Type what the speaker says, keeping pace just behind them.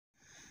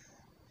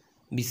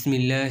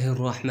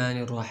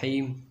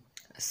बिस्मिल्लाहिर्रहमानिर्रहीम।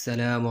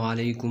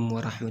 अस्सलामुअलैकुम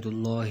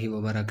वरहमतुल्लाहि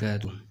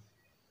वबरकातुह।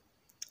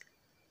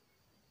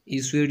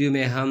 इस वीडियो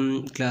में हम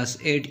क्लास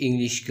 8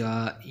 इंग्लिश का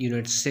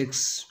यूनिट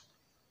 6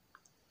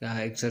 का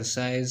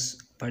एक्सरसाइज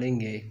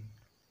पढ़ेंगे।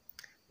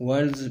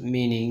 Words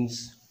meanings.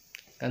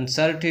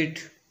 Consulted,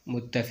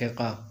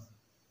 मुत्तफ़िक़ा।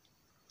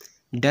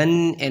 Done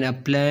in a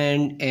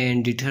planned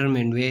and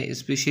determined way,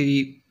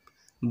 specially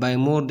by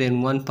more than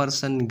one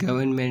person,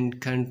 government,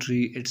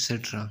 country,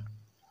 etc.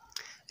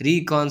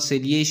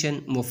 Reconciliation,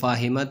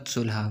 मुफ़ाहिमत,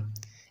 Sulah,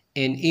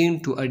 an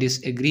end to a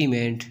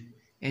disagreement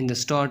and the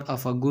start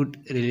of a good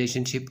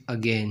relationship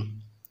again.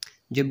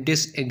 जब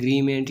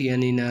disagreement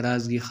यानी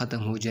नाराज़गी ख़त्म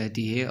हो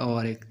जाती है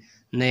और एक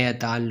नया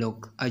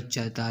ताल्लुक़,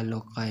 अच्छा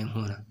ताल्लुक़ कायम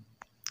होना।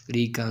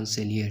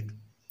 reconciliate।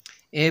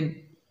 एब,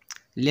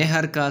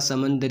 लहर का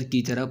समंदर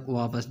की तरफ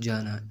वापस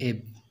जाना।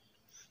 एब,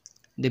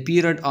 the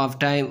period of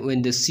time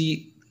when the sea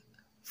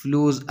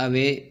flows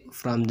away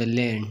from the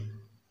land।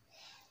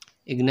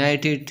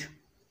 ignited,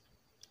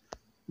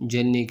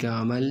 जलने का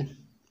अमल,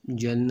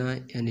 जलना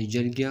यानी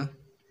जल गया।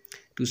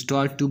 to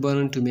start to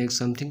burn, to make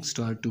something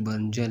start to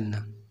burn,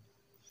 जलना।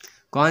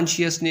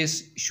 consciousness,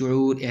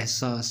 शऊर,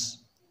 एहसास,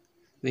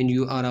 when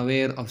you are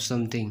aware of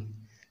something,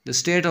 the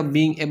state of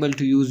being able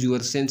to use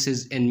your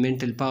senses and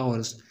mental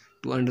powers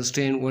to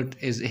understand what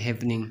is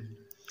happening।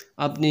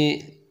 अपने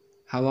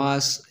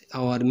हवास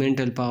और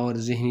mental power,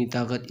 जहनी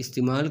ताकत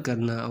इस्तेमाल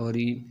करना और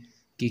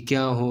कि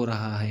क्या हो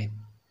रहा है।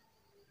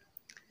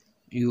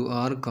 You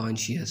are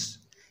conscious.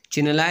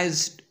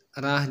 चैनलाइज्ड,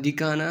 राह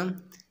दिखाना,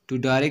 to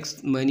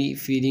direct money,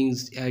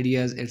 feelings,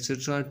 ideas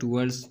etcetera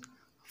towards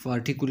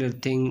particular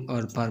thing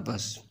और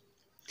पर्पस।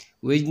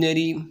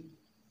 विजनरी,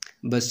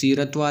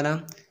 बसीरत वाला,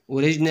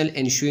 original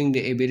and showing the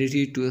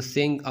ability to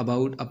think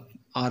about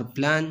और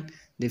plan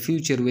the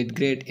future with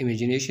great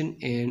imagination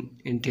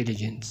and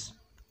intelligence.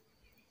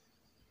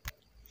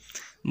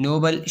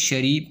 Noble,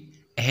 sharif,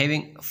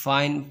 having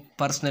fine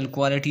personal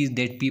qualities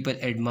that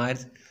people admire,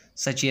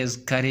 such as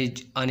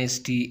courage,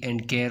 honesty,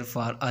 and care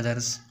for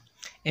others.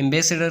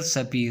 Ambassador,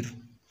 sapir,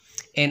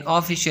 an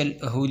official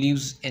who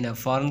lives in a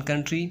foreign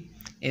country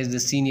is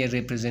the senior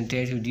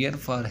representative there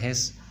for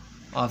his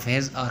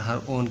or her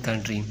own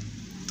country।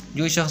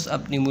 जो शख्स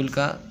अपने मुल्क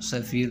का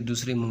सफ़ीर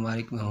दूसरे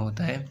ममालिक में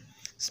होता है।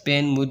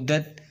 स्पेन,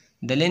 मुद्दत,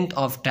 the length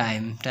of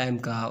time, time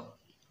का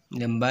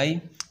लंबाई,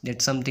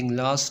 that something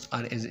lost or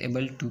is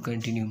able to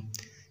continue,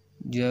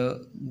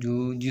 जो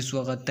जिस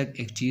वक़्त तक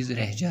एक चीज़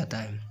रह जाता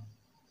है,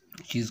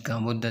 चीज़ का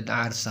मुद्दत,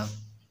 आरसा।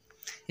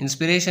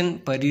 Inspiration,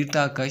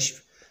 परीरता,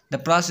 कश्फ, the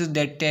process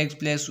that takes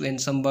place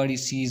when somebody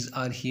sees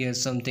or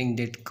hears something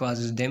that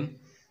causes them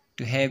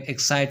to have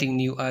exciting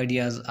new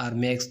ideas or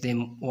makes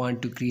them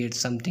want to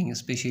create something,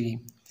 especially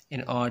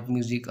in art,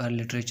 music or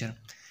literature।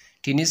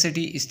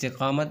 tenacity,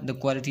 इस्तिक़ामत,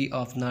 the quality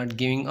of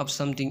not giving up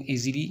something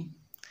easily,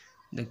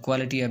 the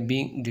quality of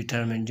being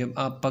determined, जब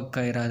आप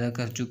पक्का इरादा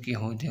कर चुके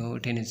होते हो,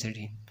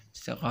 tenacity,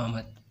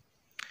 इस्तिक़ामत।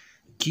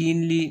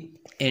 keenly,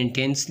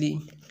 intensely,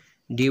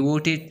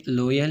 devoted,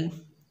 loyal,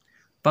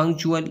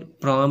 punctual,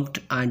 prompt,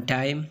 on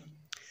time,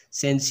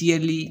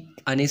 sincerely,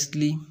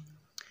 honestly,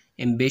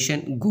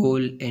 ambition,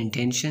 goal,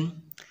 intention,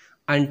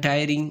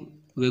 untiring,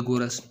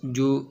 vigorous,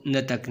 जो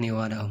न थकने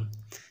वाला हो,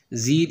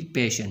 zeal,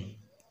 passion।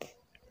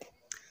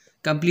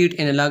 complete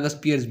analogous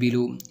pairs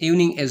below।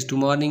 evening as to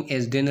morning,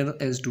 as dinner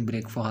as to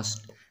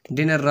breakfast।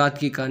 Dinner रात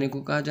के खाने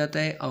को कहा जाता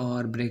है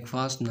और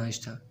ब्रेकफास्ट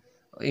नाश्ता।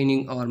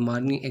 इवनिंग और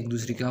मॉर्निंग एक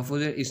दूसरे के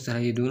अपोजिट, इस तरह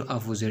ये दोनों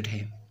अपोजिट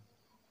है।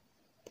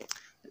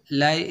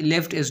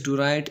 Left edge to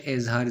right,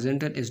 as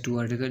horizontal as to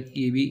vertical,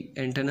 ये भी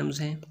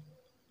एंटोनिम्स हैं।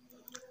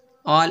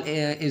 All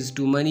as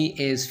to money,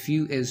 as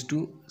few as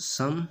to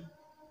some,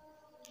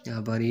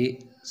 यहाँ पर ये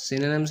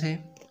सिनोनिम्स हैं।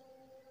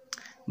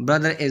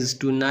 Brother as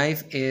to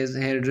knife, as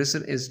hair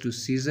dresser as to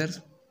scissor,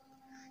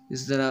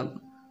 इस तरह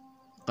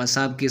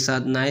कसाब के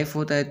साथ नाइफ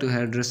होता है तो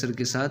हेयर ड्रेसर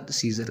के साथ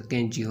सीजर,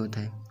 कैंची होता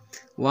है।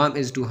 वार्म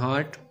एज टू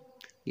हार्ट,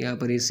 यहाँ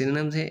पर ये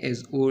सिनोनिम्स है।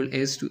 As old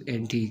age to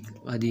antique,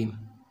 कदीम।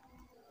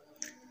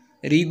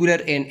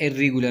 Regular and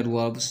irregular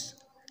verbs.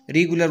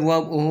 Regular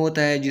verb वो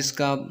होता है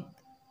जिसका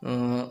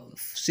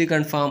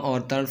सेकंड फॉर्म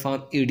और थर्ड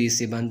फॉर्म ईडी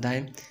से बनता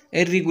है।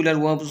 इर्रेगुलर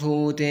वर्ब्स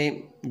होते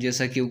हैं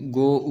जैसा कि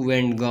गो,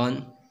 वेंट,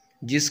 गॉन,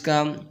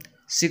 जिसका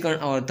सेकंड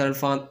और थर्ड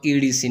फॉर्म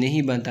ईडी से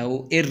नहीं बनता,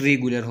 वो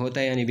इर्रेगुलर होता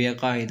है, यानी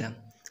बेकायदा,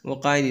 वो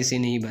कायदे से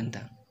नहीं बनता।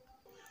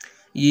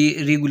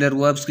 ये रेगुलर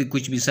वर्ब्स की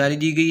कुछ मिसालें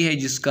दी गई है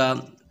जिसका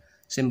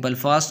सिंपल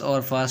फास्ट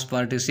और फास्ट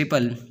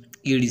पार्टिसिपल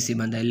ईडी से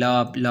बनता है।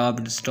 लाप,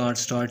 लाप्ड, स्टार्ट,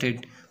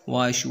 स्टार्टेड,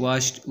 वाश,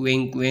 वाश्ड,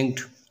 विंक,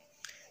 विंक्ड,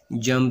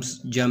 जंप्स,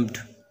 जंप्ड।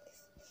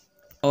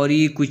 और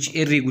ये कुछ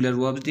इर्रेगुलर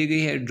वर्ब्स दी गई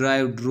है।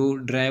 Drive, draw,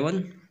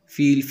 driven,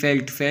 feel,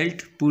 felt,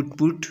 felt, put,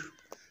 put,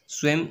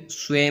 swim,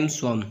 स्वेम,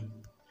 स्वम।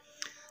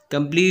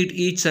 Complete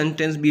each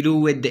sentence below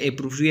with the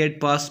appropriate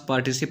past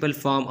participle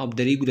form of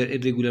the regular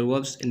irregular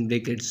verbs in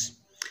brackets।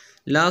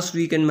 Last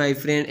weekend my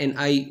friend and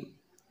I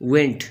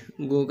went,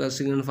 go का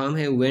second form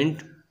है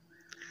went।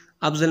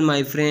 Afzal my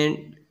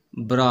friend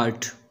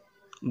brought,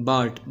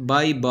 bought,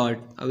 buy,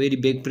 bought, a very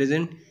big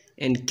present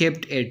and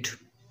kept it।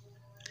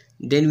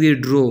 Then we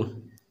drove,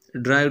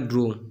 drive,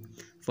 drove.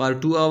 For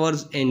 2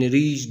 hours and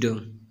reached.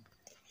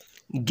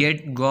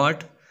 Get,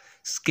 got.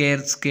 Scare,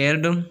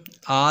 scared.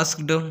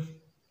 Asked,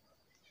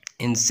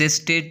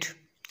 insisted.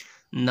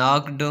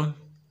 Knocked,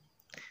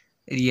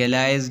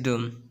 realized.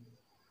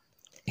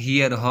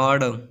 Hear,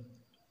 heard.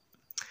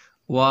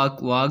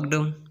 Walk, walked.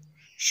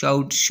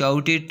 Shout,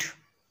 shouted.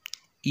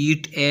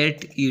 Eat,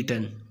 ate,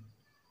 eaten.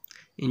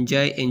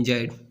 Enjoy,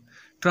 enjoyed.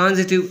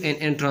 Transitive and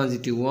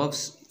intransitive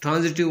verbs.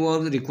 Transitive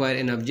verbs require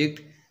an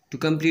object to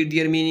complete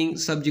their meaning.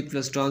 Subject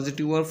plus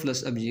transitive verb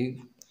plus object.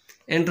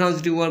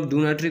 Intransitive verbs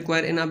do not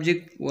require an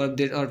object. Verbs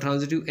that are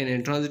transitive and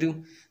intransitive.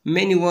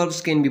 Many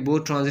verbs can be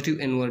both transitive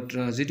and word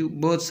transitive.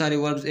 बहुत सारे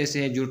verbs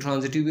ऐसे हैं जो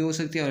transitive भी हो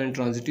सकते हैं और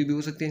intransitive भी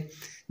हो सकते हैं.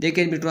 They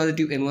can be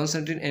transitive in one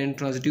sentence and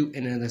intransitive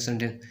in another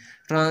sentence.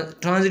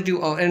 Transitive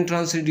और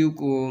intransitive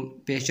को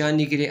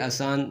पहचानने के लिए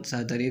आसान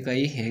सा तरीका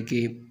ये है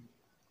कि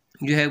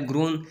you have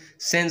grown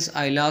since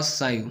I last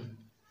saw you.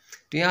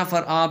 तो यहाँ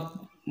पर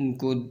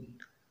आपको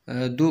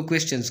दो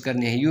क्वेश्चंस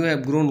करने हैं. You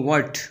have grown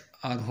what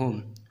और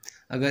whom.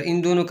 अगर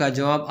इन दोनों का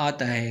जवाब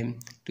आता है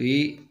तो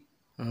ये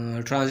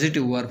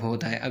ट्रांजिटिव वर्ब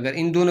होता है. अगर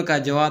इन दोनों का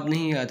जवाब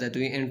नहीं आता तो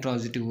ये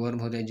इंट्रांजिटिव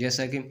वर्ब होता है.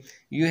 जैसा कि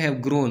यू हैव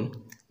ग्रोन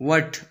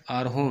व्हाट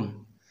और होम,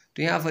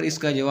 तो यहाँ पर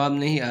इसका जवाब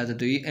नहीं आता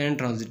तो ये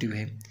इंट्रांजिटिव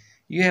है.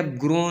 You have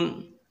grown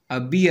a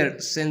beard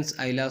since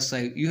I last saw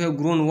you. You have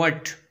grown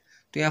what,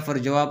 तो यहाँ पर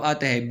जवाब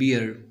आता है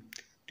बियर्ड,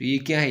 तो ये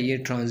क्या है, ये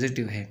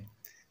ट्रांजिटिव है.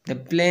 The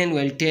plane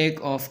will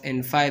take off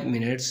in 5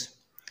 minutes.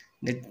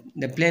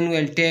 The plane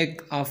will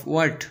take off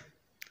what,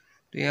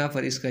 तो यहाँ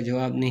पर इसका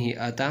जवाब नहीं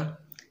आता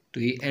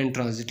तो ये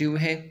इंट्रांजिटिव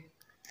है.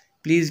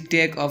 Please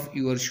take off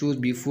your shoes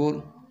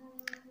before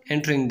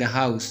entering the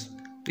house,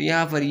 तो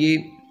यहाँ पर ये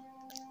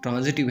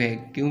ट्रांजिटिव है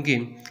क्योंकि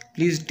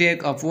please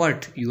take off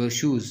what your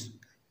shoes,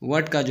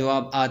 what का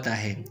जवाब आता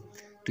है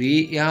तो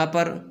ये यहाँ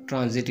पर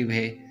ट्रांजिटिव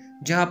है.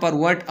 जहाँ पर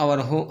व्हाट और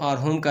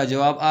होम का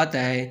जवाब आता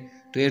है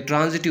तो ये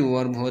ट्रांजिटिव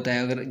वर्ब होता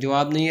है. अगर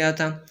जवाब नहीं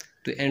आता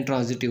तो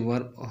इंट्रांजिटिव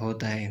वर्ब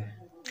होता है.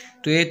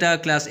 तो ये था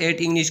क्लास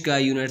 8 इंग्लिश का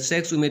यूनिट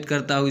 6. उम्मीद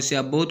करता हूँ इससे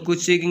आप बहुत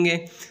कुछ सीखेंगे.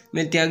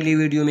 मिलते हैं अगली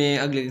वीडियो में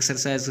अगले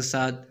एक्सरसाइज के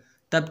साथ.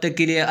 तब तक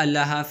के लिए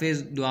अल्लाह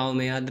हाफिज़. दुआओं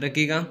में याद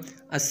रखिएगा.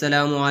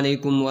 अस्सलामु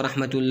अलैकुम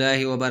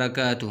वरहमतुल्लाहि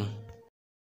वबरकातुहू.